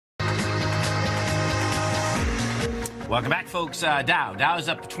Welcome back, folks. Dow's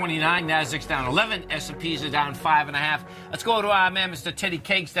up 29, Nasdaq's down 11, S&Ps are down 5.5. Let's go to our man, Mr. Teddy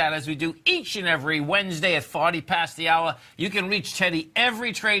Kekstadt, as we do each and every Wednesday at 40 past the hour. You can reach Teddy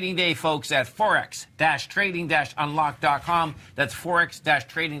every trading day, folks, at forex-trading-unlocked.com. That's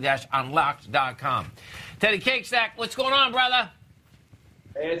forex-trading-unlocked.com. Teddy Kekstadt, what's going on, brother?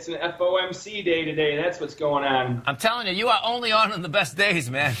 It's an FOMC day today. That's what's going on. I'm telling you, you are only on the best days,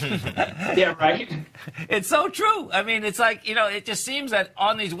 man. Yeah, right? It's so true. I mean, it's like, it just seems that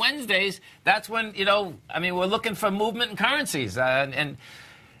on these Wednesdays, that's when, we're looking for movement in currencies. And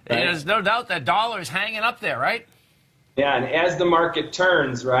there's no doubt that dollar is hanging up there, right? Yeah, and as the market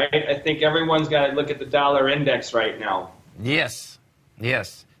turns, right, I think everyone's got to look at the dollar index right now. Yes,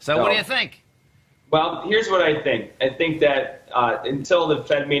 yes. So what do you think? Well, here's what I think. I think that until the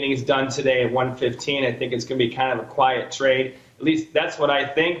Fed meeting is done today at 1:15, I think it's going to be kind of a quiet trade. At least that's what I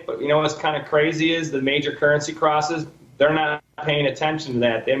think. But what's kind of crazy is the major currency crosses, they're not paying attention to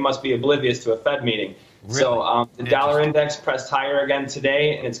that. They must be oblivious to a Fed meeting. Really? So the dollar index pressed higher again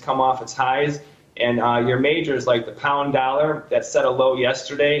today, and it's come off its highs. And your majors, like the pound dollar, that set a low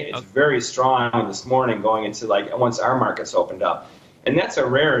yesterday, it's very strong this morning going into once our markets opened up. And that's a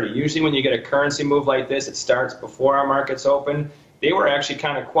rarity. Usually when you get a currency move like this, it starts before our markets open. They were actually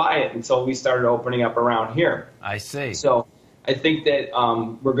kind of quiet until we started opening up around here. I see. So I think that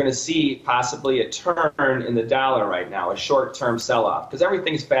we're going to see possibly a turn in the dollar right now, a short-term sell-off, because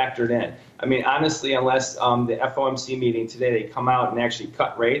everything's factored in. I mean, honestly, unless the FOMC meeting today, they come out and actually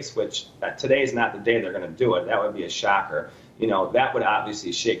cut rates, which today is not the day they're going to do it. That would be a shocker. That would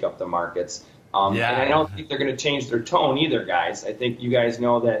obviously shake up the markets. And I don't think they're going to change their tone either, guys. I think you guys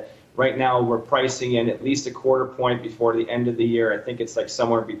know that right now we're pricing in at least a quarter point before the end of the year. I think it's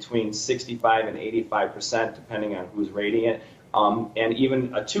somewhere between 65 and 85%, depending on who's rating it. And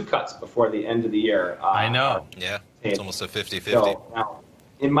even 2 cuts before the end of the year. I know. Yeah, it's almost a 50-50. So, now,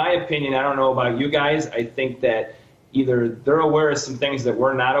 in my opinion, I don't know about you guys, I think that either they're aware of some things that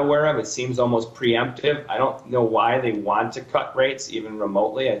we're not aware of. It seems almost preemptive. I don't know why they want to cut rates, even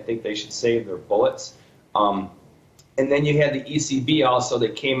remotely. I think they should save their bullets. And then you had the ECB also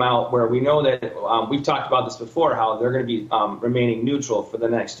that came out where we know that we've talked about this before, how they're going to be remaining neutral for the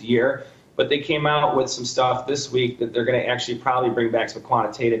next year. But they came out with some stuff this week that they're going to actually probably bring back some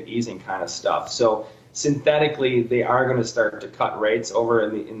quantitative easing kind of stuff. So synthetically, they are going to start to cut rates over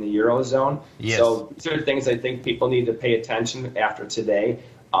in the Eurozone. Yes. So these are things I think people need to pay attention after today.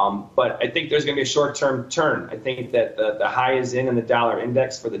 But I think there's going to be a short-term turn. I think that the high is in the dollar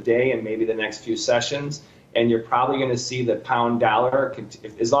index for the day and maybe the next few sessions. And you're probably going to see the pound dollar,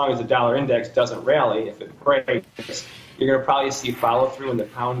 as long as the dollar index doesn't rally, if it breaks, you're going to probably see follow-through in the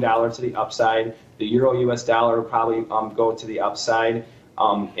pound dollar to the upside. The euro-US dollar will probably go to the upside.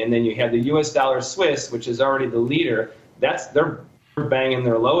 And then you have the U.S. dollar Swiss, which is already the leader. They're banging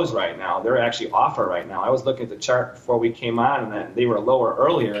their lows right now. They're actually offer right now. I was looking at the chart before we came on, and they were lower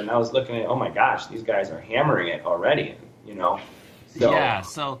earlier. And I was looking at, oh my gosh, these guys are hammering it already. So, yeah.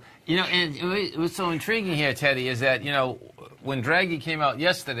 So and it was so intriguing here, Teddy, is that when Draghi came out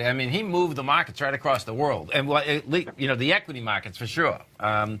yesterday, I mean, he moved the markets right across the world, and the equity markets for sure.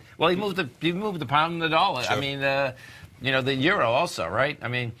 He moved the pound and the dollar. Sure. I mean, the euro also, right? I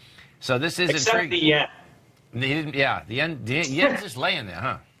mean, so this is except intriguing. the yen. The yen's just laying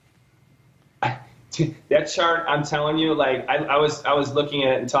there, huh? That chart, I'm telling you, I was looking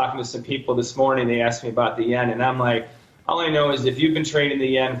at it and talking to some people this morning. They asked me about the yen, and I'm like, all I know is if you've been trading the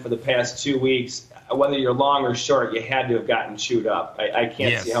yen for the past 2 weeks, whether you're long or short, you had to have gotten chewed up. I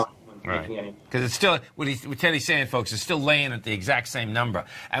can't see how anyone's making any. Because it's still, what Teddy's saying, folks, it's still laying at the exact same number.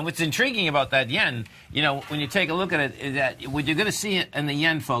 And what's intriguing about that yen, when you take a look at it, is that what you're going to see in the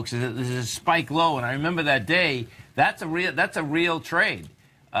yen, folks, is that there's a spike low. And I remember that day. That's a real trade.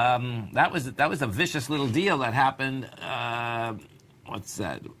 That was a vicious little deal that happened. What's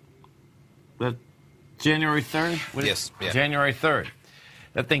that? January 3rd? Yes. Yeah. January 3rd.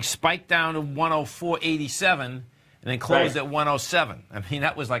 That thing spiked down to 104.87 and then closed at 107. I mean,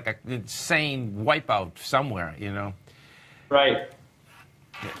 that was like an insane wipeout somewhere, Right.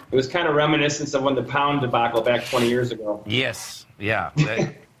 It was kind of reminiscent of when the pound debacle back 20 years ago. Yes. Yeah.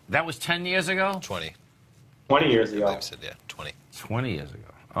 That was 10 years ago? 20. 20 years ago. I said, 20. 20 years ago.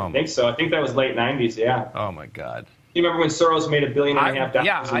 Oh, I think so. I think that was late 90s, yeah. Oh, my God. You remember when Soros made $1.5 billion?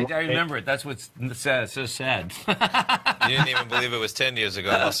 Yeah, I remember it. That's what's sad. So sad. You didn't even believe it was 10 years ago.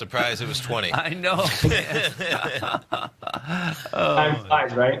 I was surprised it was 20. I know. Time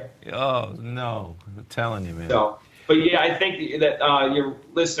flies, right? Oh, no. I'm telling you, man. But yeah, I think that your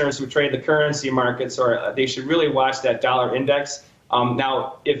listeners who trade the currency markets, they should really watch that dollar index.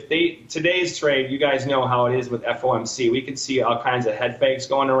 Now, if today's trade, you guys know how it is with FOMC. We could see all kinds of head fakes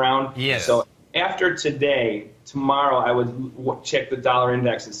going around. Yes. So after today, tomorrow, I would check the dollar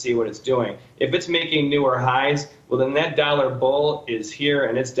index and see what it's doing. If it's making newer highs, well, then that dollar bull is here,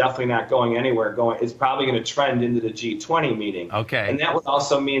 and it's definitely not going anywhere. It's probably going to trend into the G20 meeting. Okay. And that would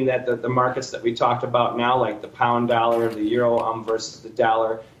also mean that the markets that we talked about now, like the pound dollar, the euro versus the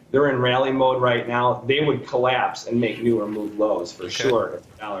dollar, they're in rally mode right now. They would collapse and make newer move lows for sure if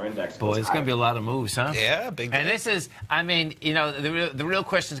the dollar index Boy, it's going to be a lot of moves, huh? Yeah, big. And this is, I mean, you know, the real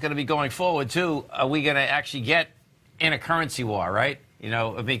question is going to be going forward, too. Are we going to actually get in a currency war, right? You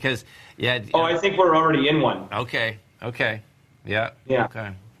know, because, I think we're already in one. Okay. Yeah.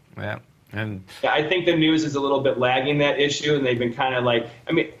 Okay. Yeah. And I think the news is a little bit lagging that issue, and they've been kind of like,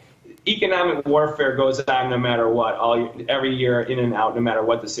 I mean, economic warfare goes on no matter what, every year, in and out, no matter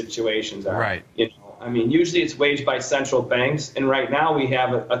what the situations are. Right. You know, I mean, usually it's waged by central banks, and right now we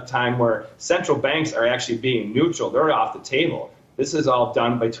have a time where central banks are actually being neutral. They're off the table. This is all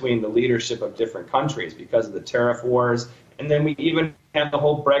done between the leadership of different countries because of the tariff wars, and then we even have the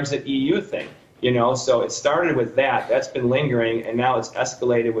whole Brexit EU thing. You know, so it started with that. That's been lingering, and now it's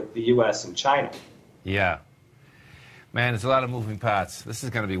escalated with the U.S. and China. yeah. Man, there's a lot of moving parts. This is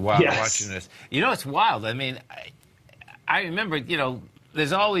going to be wild watching this. You know, it's wild. I mean, I remember, you know,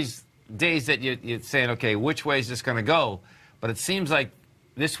 there's always days that you're saying, okay, which way is this going to go? But it seems like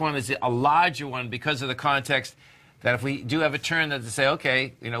this one is a larger one because of the context that if we do have a turn that to say,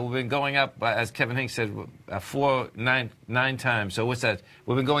 okay, you know, we've been going up, as Kevin Hinks said, nine times. So what's that?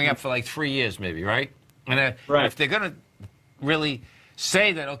 We've been going up for like 3 years maybe, right? And if they're going to really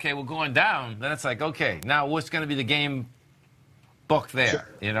say that, okay, we're going down, then it's like, okay, now what's going to be the game book there,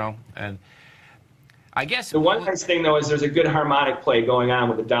 you know? And I guess the one nice thing, though, is there's a good harmonic play going on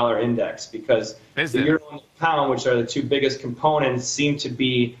with the dollar index because the euro and the pound, which are the two biggest components, seem to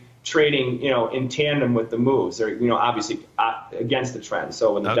be trading, you know, in tandem with the moves. They're, you know, obviously against the trend.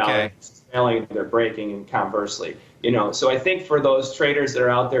 So when the dollar is failing, they're breaking, and conversely, you know. So I think for those traders that are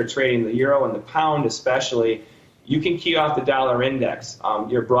out there trading the euro and the pound especially, you can key off the dollar index.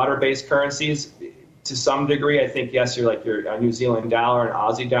 Your broader-based currencies, to some degree, I think, yes, you're like your New Zealand dollar and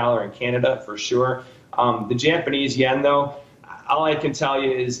Aussie dollar and Canada for sure. The Japanese yen, though, all I can tell you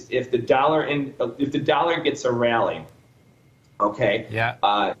is if the dollar gets a rally, okay,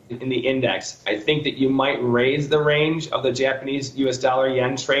 in the index, I think that you might raise the range of the Japanese U.S. dollar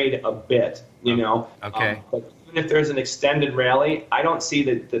yen trade a bit, you know. Okay. But even if there's an extended rally, I don't see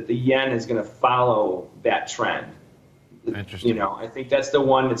that the yen is going to follow that trend. Interesting. You know, I think that's the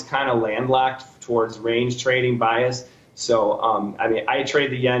one that's kind of landlocked towards range trading bias. So, I mean, I trade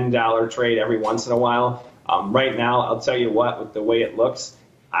the yen-dollar trade every once in a while. Right now, I'll tell you what, with the way it looks,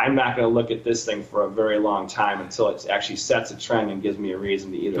 I'm not going to look at this thing for a very long time until it actually sets a trend and gives me a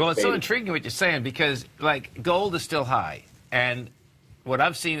reason to either Well, it's so fade. intriguing what you're saying because, like, gold is still high. And what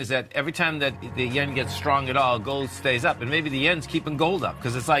I've seen is that every time that the yen gets strong at all, gold stays up. And maybe the yen's keeping gold up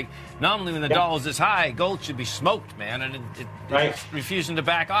because it's like normally when the dollar's this high, gold should be smoked, man. And it's refusing to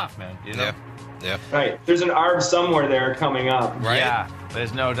back off, man. You know? Yeah. Right. There's an ARB somewhere there coming up. Right. Yeah,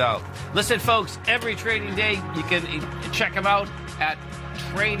 there's no doubt. Listen, folks, every trading day, you can check them out at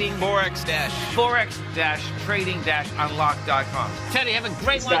forex-trading-unlock.com. Teddy, have a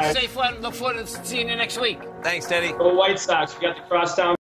great one. Safe one. Look forward to seeing you next week. Thanks, Teddy. For the White Sox, we got the crosstown